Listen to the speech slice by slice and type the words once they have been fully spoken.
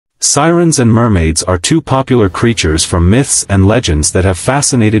Sirens and mermaids are two popular creatures from myths and legends that have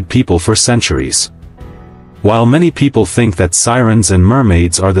fascinated people for centuries. While many people think that sirens and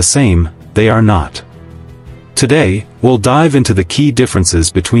mermaids are the same, they are not. Today, we'll dive into the key differences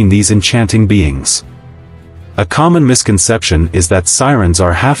between these enchanting beings. A common misconception is that sirens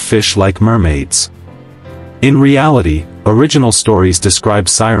are half fish like mermaids. In reality, original stories describe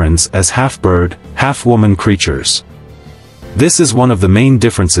sirens as half bird, half woman creatures. This is one of the main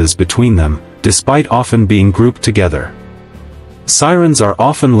differences between them, despite often being grouped together. Sirens are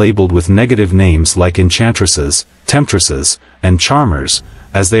often labeled with negative names like enchantresses, temptresses, and charmers,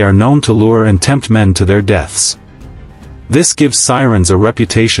 as they are known to lure and tempt men to their deaths. This gives sirens a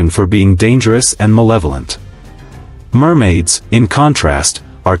reputation for being dangerous and malevolent. Mermaids, in contrast,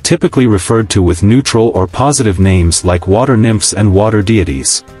 are typically referred to with neutral or positive names like water nymphs and water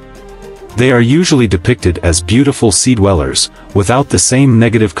deities. They are usually depicted as beautiful sea dwellers, without the same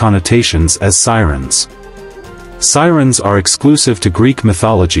negative connotations as sirens. Sirens are exclusive to Greek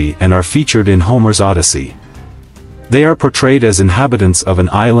mythology and are featured in Homer's Odyssey. They are portrayed as inhabitants of an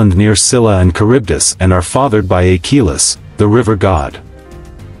island near Scylla and Charybdis and are fathered by Achilles, the river god.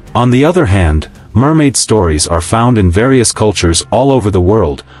 On the other hand, mermaid stories are found in various cultures all over the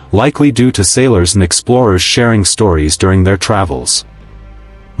world, likely due to sailors and explorers sharing stories during their travels.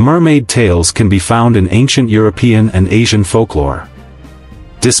 Mermaid tales can be found in ancient European and Asian folklore.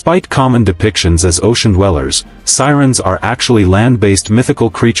 Despite common depictions as ocean dwellers, sirens are actually land-based mythical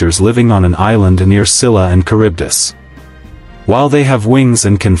creatures living on an island near Scylla and Charybdis. While they have wings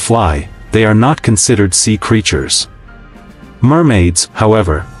and can fly, they are not considered sea creatures. Mermaids,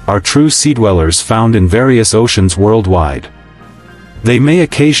 however, are true sea dwellers found in various oceans worldwide. They may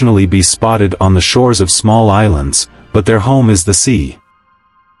occasionally be spotted on the shores of small islands, but their home is the sea.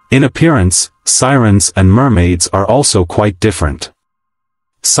 In appearance, sirens and mermaids are also quite different.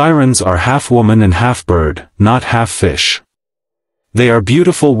 Sirens are half woman and half bird, not half fish. They are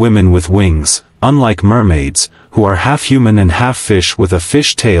beautiful women with wings, unlike mermaids, who are half human and half fish with a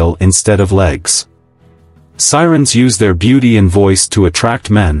fish tail instead of legs. Sirens use their beauty and voice to attract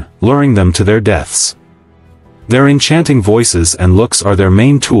men, luring them to their deaths. Their enchanting voices and looks are their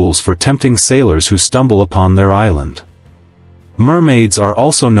main tools for tempting sailors who stumble upon their island. Mermaids are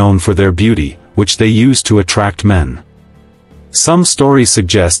also known for their beauty, which they use to attract men. Some stories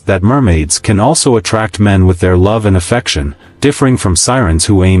suggest that mermaids can also attract men with their love and affection, differing from sirens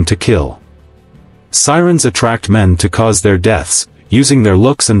who aim to kill. Sirens attract men to cause their deaths, using their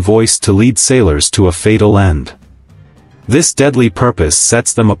looks and voice to lead sailors to a fatal end. This deadly purpose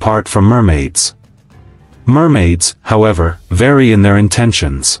sets them apart from mermaids. Mermaids, however, vary in their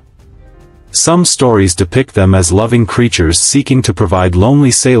intentions. Some stories depict them as loving creatures seeking to provide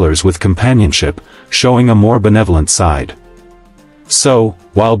lonely sailors with companionship, showing a more benevolent side. So,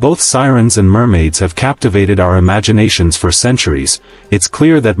 while both sirens and mermaids have captivated our imaginations for centuries, it's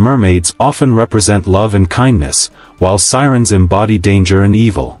clear that mermaids often represent love and kindness, while sirens embody danger and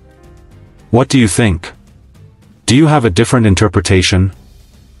evil. What do you think? Do you have a different interpretation?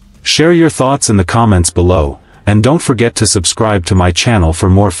 Share your thoughts in the comments below, and don't forget to subscribe to my channel for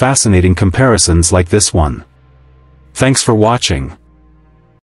more fascinating comparisons like this one. Thanks for watching.